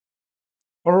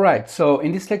All right, so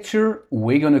in this lecture,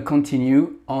 we're going to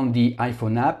continue on the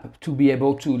iPhone app to be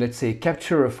able to, let's say,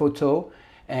 capture a photo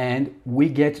and we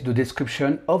get the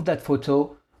description of that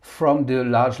photo from the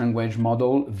large language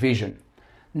model Vision.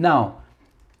 Now,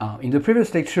 in the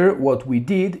previous lecture, what we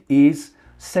did is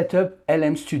set up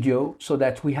LM Studio so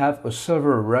that we have a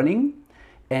server running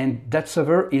and that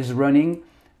server is running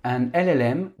an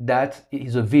LLM that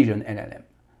is a Vision LLM.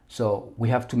 So we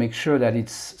have to make sure that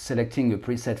it's selecting a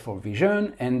preset for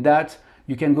Vision and that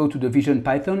you can go to the Vision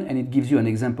Python and it gives you an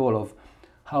example of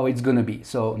how it's going to be.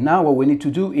 So now what we need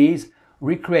to do is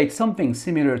recreate something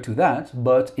similar to that,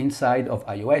 but inside of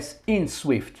iOS in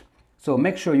Swift. So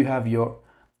make sure you have your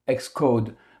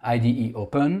Xcode IDE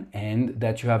open and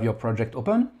that you have your project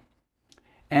open.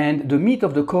 And the meat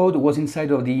of the code was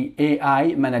inside of the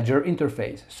AI manager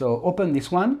interface. So open this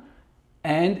one.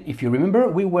 And if you remember,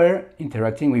 we were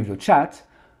interacting with the chat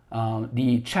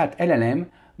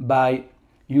LLM, by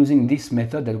using this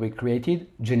method that we created,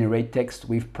 generate text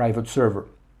with private server.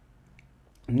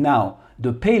 Now,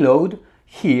 the payload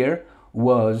here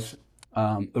was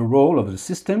a role of the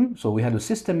system. So we had a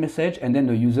system message and then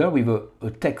the user with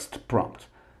a text prompt.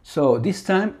 So this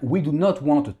time we do not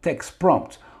want a text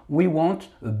prompt. We want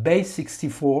a base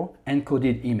 64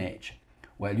 encoded image.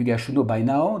 Well, you guys should know by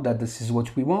now that this is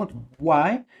what we want.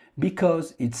 Why?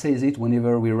 Because it says it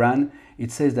whenever we run.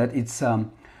 It says that it's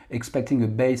expecting a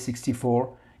base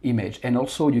 64 image. And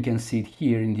also you can see it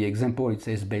here in the example, it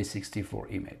says base 64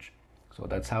 image. So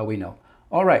that's how we know.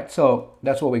 All right, so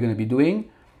that's what we're going to be doing.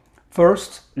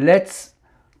 First, let's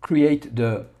create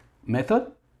the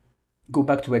method. Go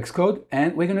back to Xcode,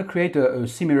 and we're going to create a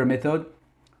similar method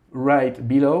right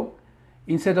below.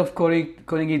 Instead of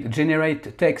calling it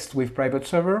generate text with private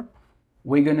server,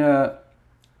 we're going to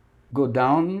go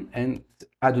down and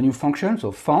add a new function.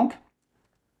 So func,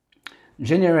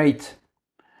 generate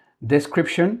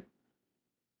description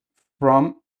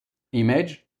from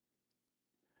image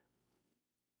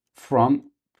from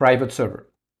private server.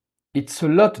 It's a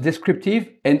lot descriptive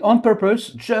and on purpose,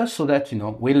 just so that,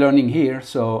 we're learning here.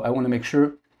 So I want to make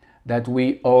sure that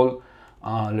we all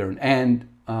learn and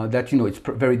that, it's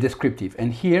very descriptive.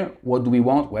 And here, what do we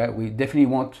want? Well, we definitely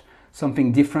want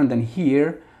something different than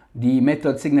here. The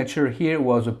method signature here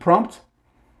was a prompt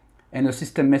and a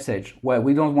system message. Well,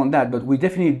 we don't want that, but we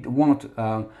definitely want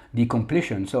the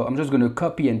completion. So I'm just going to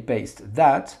copy and paste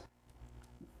that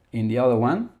in the other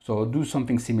one. So do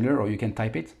something similar, or you can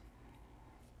type it.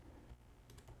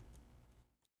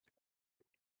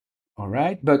 All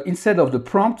right, but instead of the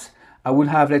prompt, I will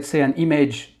have, let's say, an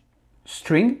image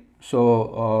string.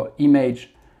 So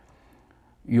image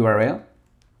URL,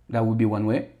 that would be one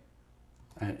way.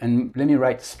 And let me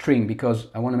write string because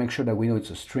I want to make sure that we know it's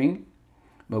a string,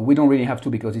 but we don't really have to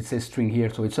because it says string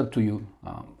here, so it's up to you.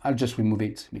 I'll just remove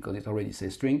it because it already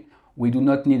says string. We do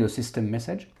not need a system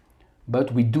message,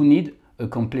 but we do need a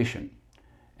completion.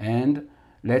 And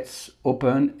let's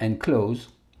open and close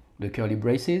the curly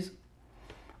braces.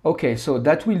 Okay, so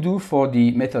that will do for the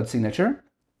method signature.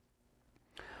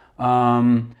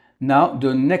 Now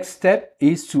the next step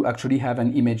is to actually have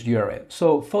an image URL.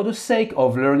 So for the sake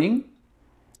of learning,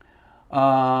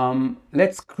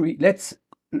 let's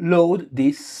load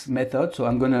this method. So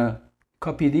I'm gonna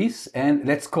copy this and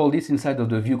let's call this inside of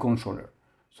the view controller.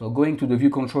 So going to the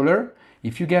view controller,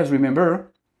 if you guys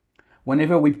remember,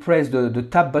 whenever we press the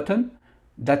tab button,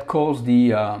 that calls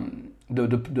the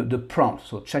prompt,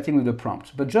 so chatting with the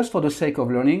prompt. But just for the sake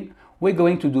of learning, we're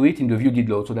going to do it in the view did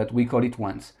load so that we call it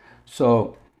once.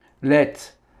 So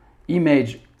let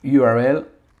image URL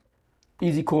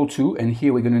is equal to, and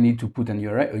here we're going to need to put an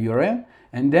URL,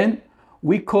 and then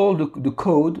we call the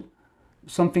code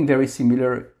something very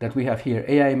similar that we have here,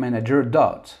 AI manager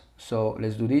dot. So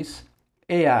let's do this,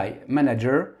 AI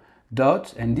manager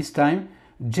dot, and this time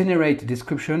generate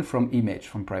description from image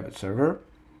from private server.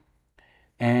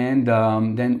 And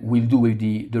then we'll do with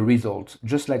the result,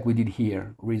 just like we did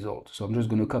here, result. So I'm just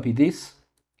going to copy this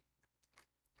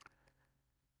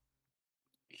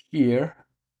here.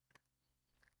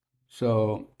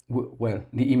 So, well,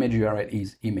 the image URL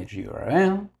is image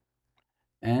URL.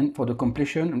 And for the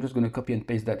completion, I'm just going to copy and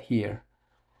paste that here.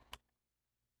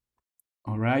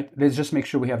 All right, let's just make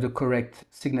sure we have the correct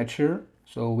signature.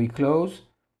 So we close.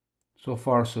 So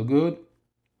far, so good.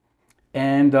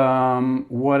 And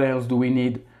what else do we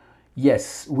need?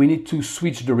 Yes, we need to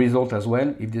switch the result as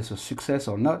well, if this is a success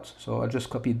or not. So I'll just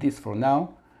copy this for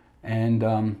now, and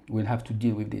we'll have to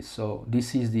deal with this. So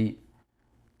this is the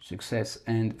success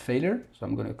and failure. So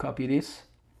I'm going to copy this,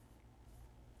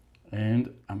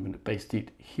 and I'm going to paste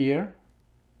it here.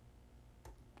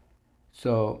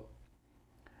 So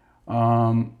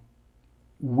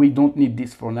we don't need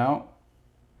this for now.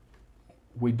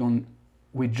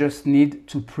 We just need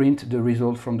to print the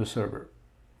result from the server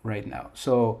right now.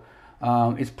 So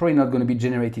it's probably not going to be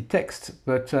generated text,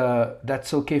 but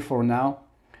that's okay for now.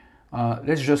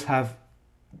 Let's just have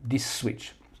this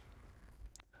switch.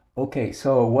 Okay,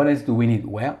 so what else do we need?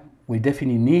 Well, we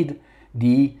definitely need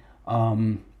the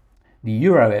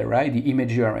URL, right? The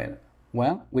image URL.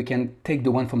 Well, we can take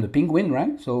the one from the penguin,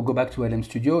 right? So go back to LM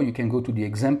Studio, you can go to the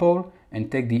example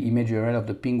and take the image URL of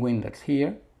the penguin that's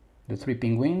here, the 3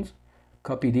 penguins,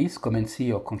 copy this, Command C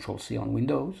or Control C on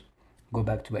Windows, go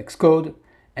back to Xcode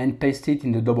and paste it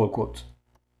in the double quotes.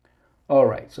 All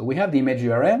right, so we have the image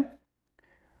URL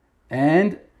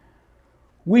and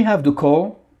we have the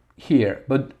call here,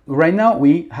 but right now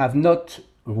we have not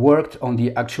worked on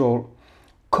the actual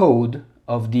code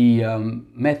of the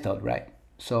method, right?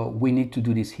 So we need to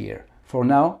do this here. For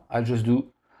now, I'll just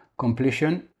do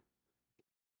completion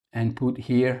and put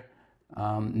here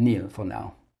nil for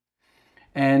now.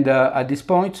 And at this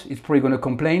point, it's probably going to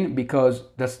complain because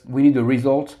we need the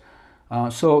result.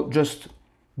 So just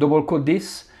double code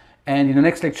this. And in the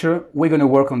next lecture, we're going to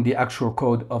work on the actual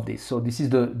code of this. So this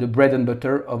is the bread and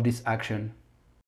butter of this action.